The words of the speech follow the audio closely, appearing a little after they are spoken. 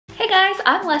guys,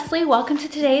 I'm Leslie. Welcome to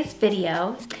today's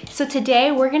video. So today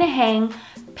we're gonna hang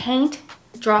paint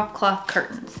drop cloth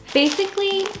curtains.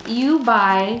 Basically, you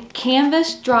buy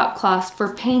canvas drop cloths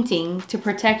for painting to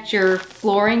protect your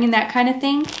flooring and that kind of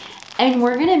thing. And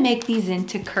we're gonna make these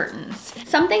into curtains.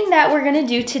 Something that we're gonna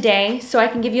do today, so I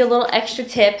can give you a little extra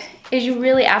tip, is you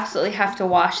really absolutely have to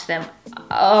wash them.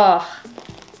 Ugh,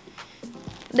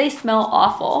 they smell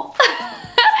awful.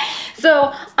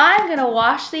 So I'm gonna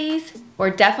wash these.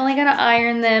 We're definitely gonna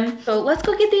iron them. So let's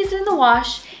go get these in the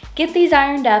wash, get these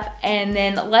ironed up, and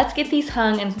then let's get these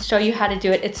hung and show you how to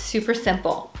do it. It's super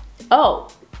simple. Oh,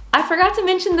 I forgot to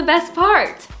mention the best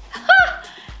part.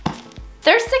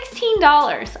 They're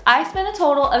 $16. I spent a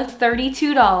total of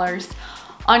 $32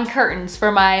 on curtains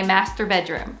for my master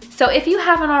bedroom. So if you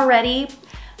haven't already,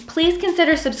 please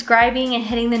consider subscribing and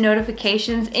hitting the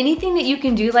notifications. Anything that you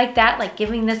can do like that, like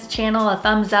giving this channel a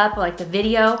thumbs up, like the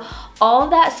video, all of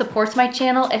that supports my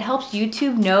channel. It helps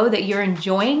YouTube know that you're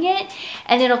enjoying it,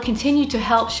 and it'll continue to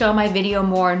help show my video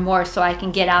more and more so I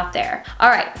can get out there. All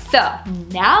right, so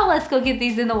now let's go get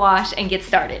these in the wash and get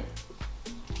started.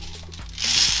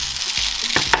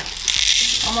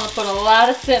 I'm gonna put a lot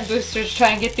of scent boosters to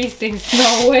try and get these things to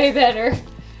smell way better.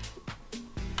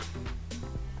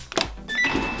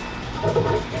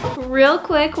 Real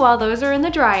quick, while those are in the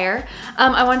dryer,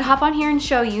 I wanted to hop on here and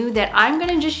show you that I'm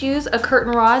gonna just use a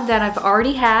curtain rod that I've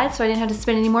already had, so I didn't have to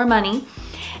spend any more money.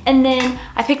 And then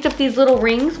I picked up these little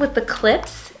rings with the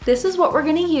clips. This is what we're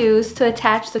gonna use to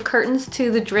attach the curtains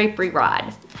to the drapery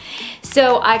rod.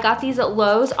 So I got these at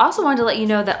Lowe's. Also wanted to let you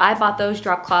know that I bought those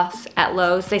drop cloths at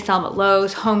Lowe's. They sell them at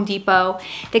Lowe's, Home Depot.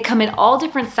 They come in all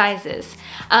different sizes.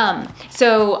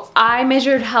 So I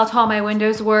measured how tall my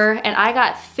windows were, and I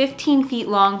got 15 feet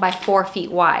long by 4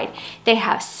 feet wide. They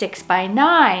have 6 by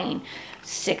 9,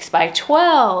 6 by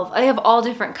 12. They have all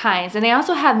different kinds. And they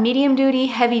also have medium duty,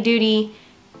 heavy duty,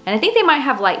 and I think they might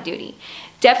have light duty.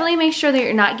 Definitely make sure that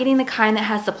you're not getting the kind that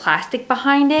has the plastic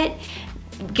behind it.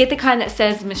 Get the kind that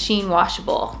says machine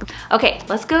washable. Okay,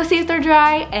 let's go see if they're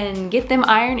dry and get them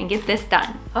ironed and get this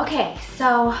done. Okay,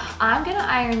 so I'm gonna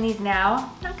iron these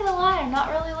now. Not gonna lie, I'm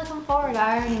not really looking forward to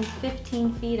ironing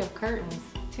 15 feet of curtains,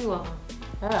 2 of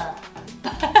them.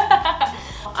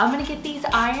 I'm gonna get these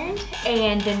ironed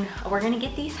and then we're gonna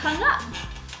get these hung up.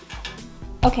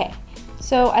 Okay,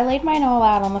 so I laid mine all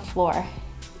out on the floor,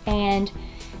 and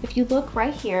if you look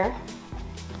right here,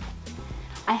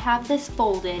 I have this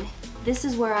folded. This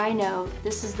is where I know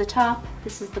this is the top,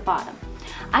 this is the bottom.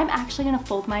 I'm actually gonna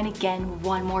fold mine again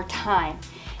one more time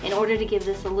in order to give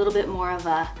this a little bit more of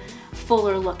a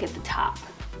fuller look at the top.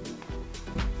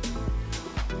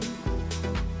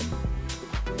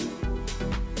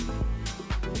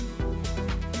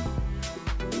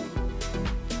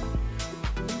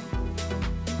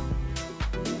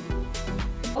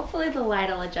 Hopefully the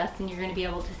light will adjust and you're gonna be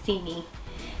able to see me.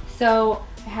 So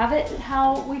I have it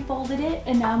how we folded it,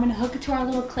 and now I'm gonna hook it to our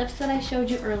little clips that I showed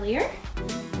you earlier.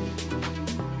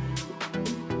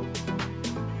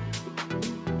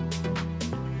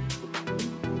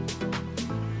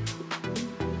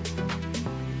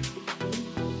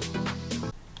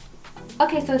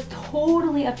 Okay, so it's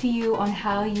totally up to you on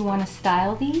how you want to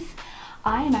style these.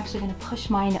 I am actually gonna push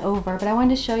mine over, but I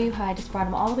wanted to show you how I just brought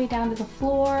them all the way down to the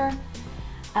floor.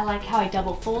 I like how I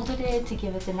double folded it to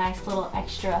give it the nice little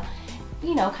extra,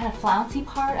 you know, kind of flouncy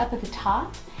part up at the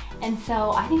top. And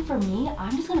so I think for me,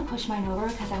 I'm just gonna push mine over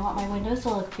because I want my windows to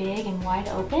look big and wide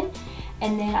open.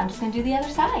 And then I'm just gonna do the other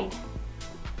side.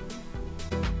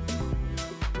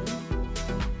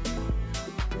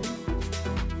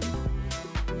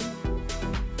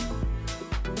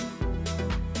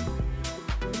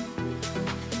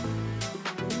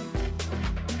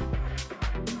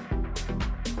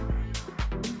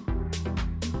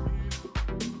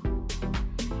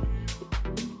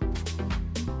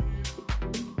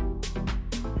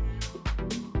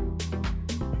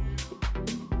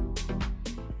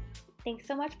 Thanks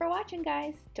so much for watching,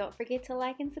 guys. Don't forget to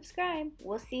like and subscribe.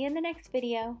 We'll see you in the next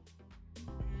video.